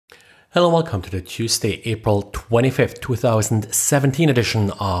Hello and welcome to the Tuesday, April 25th, 2017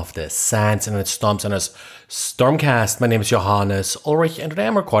 edition of the SANS Internet Storm Center's Stormcast. My name is Johannes Ulrich and today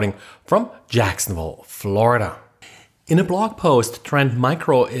I'm recording from Jacksonville, Florida. In a blog post, Trend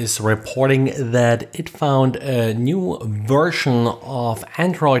Micro is reporting that it found a new version of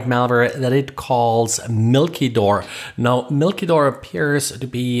Android malware that it calls MilyDoor. Now, MilyDoor appears to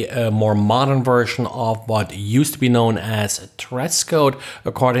be a more modern version of what used to be known as Trescode,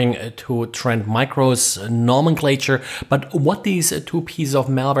 according to Trend Micro's nomenclature. But what these two pieces of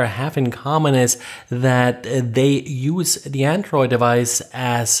malware have in common is that they use the Android device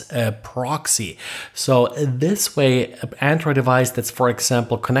as a proxy. So this way, an Android device that's, for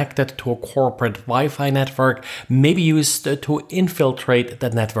example, connected to a corporate Wi-Fi network may be used to infiltrate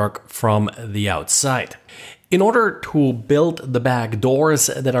that network from the outside. In order to build the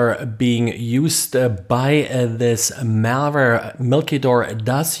backdoors that are being used by this malware, MilyDoor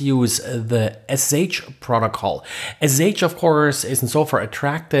does use the SSH protocol. SSH, of course, isn't so far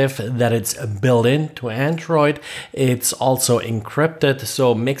attractive that it's built into Android. It's also encrypted,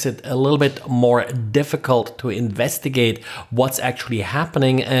 so makes it a little bit more difficult to investigate what's actually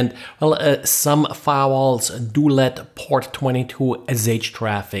happening. And well, some firewalls do let port 22 SSH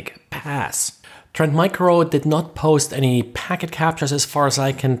traffic pass. Trend Micro did not post any packet captures as far as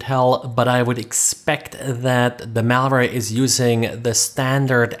I can tell, but I would expect that the malware is using the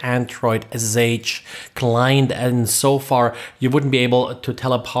standard Android SSH client, and so far you wouldn't be able to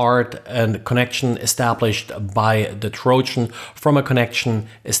tell apart a connection established by the Trojan from a connection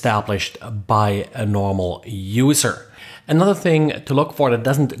established by a normal user. Another thing to look for that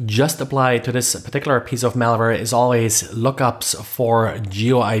doesn't just apply to this particular piece of malware is always lookups for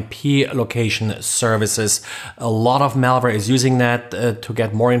geo-IP location services. A lot of malware is using that to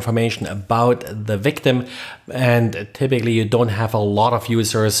get more information about the victim, and typically you don't have a lot of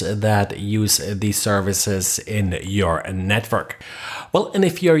users that use these services in your network. Well, and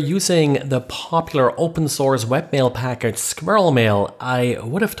if you're using the popular open source webmail package Squirrelmail, I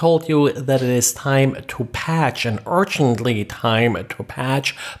would have told you that it is time to patch, and urgently time to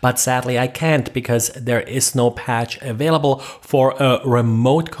patch, but sadly I can't because there is no patch available for a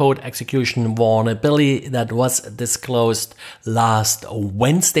remote code execution vulnerability that was disclosed last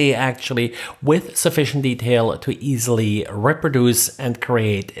Wednesday actually, with sufficient detail to easily reproduce and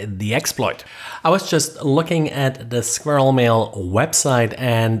create the exploit. I was just looking at the Squirrelmail website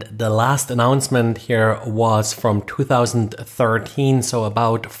and the last announcement here was from 2013, so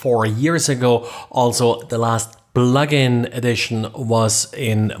about 4 years ago. Also, the last plugin edition was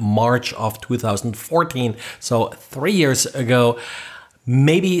in March of 2014, so 3 years ago.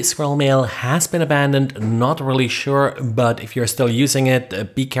 Maybe Squirrelmail has been abandoned, not really sure, but if you're still using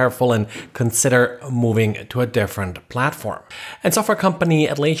it, be careful and consider moving to a different platform. And software company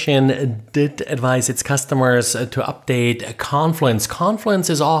Atlassian did advise its customers to update Confluence. Confluence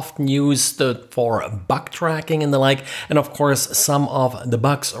is often used for bug tracking and the like, and of course some of the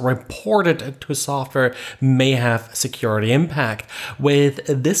bugs reported to software may have security impact. With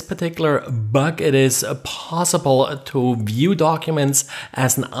this particular bug, it is possible to view documents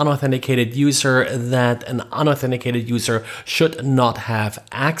as an unauthenticated user that an unauthenticated user should not have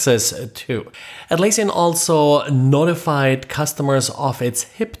access to. Atlassian also notified customers of its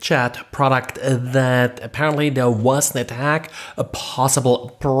HipChat product that apparently there was an attack, a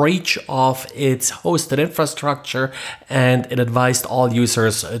possible breach of its hosted infrastructure, and it advised all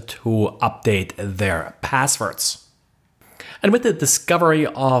users to update their passwords. And with the discovery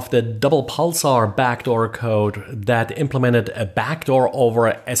of the double pulsar backdoor code that implemented a backdoor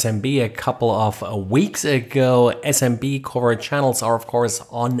over SMB a couple of weeks ago, SMB covert channels are of course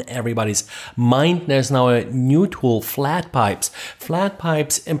on everybody's mind. There's now a new tool, Flatpipes.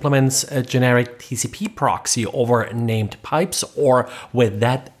 Flatpipes implements a generic TCP proxy over named pipes or with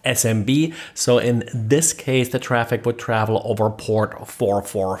that SMB. So in this case, the traffic would travel over port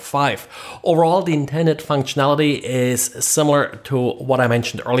 445. Overall, the intended functionality is similar to what I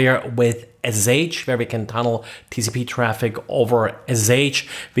mentioned earlier with SSH, where we can tunnel TCP traffic over SSH.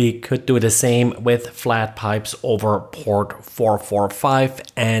 We could do the same with Flatpipes over port 445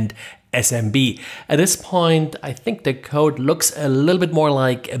 and SMB. At this point, I think the code looks a little bit more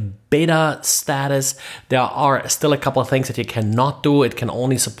like a beta status. There are still a couple of things that you cannot do. It can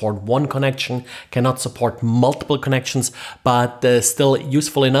only support one connection, cannot support multiple connections, but still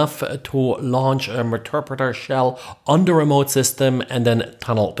useful enough to launch a interpreter shell on the remote system and then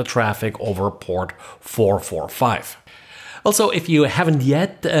tunnel the traffic over port 445. Also, if you haven't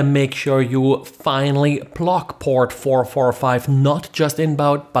yet, make sure you finally block port 445, not just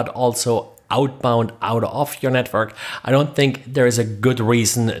inbound, but also outbound out of your network, I don't think there is a good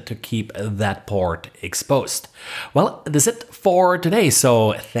reason to keep that port exposed. Well, that's it for today.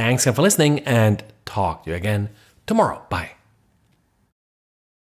 So thanks again for listening and talk to you again tomorrow. Bye.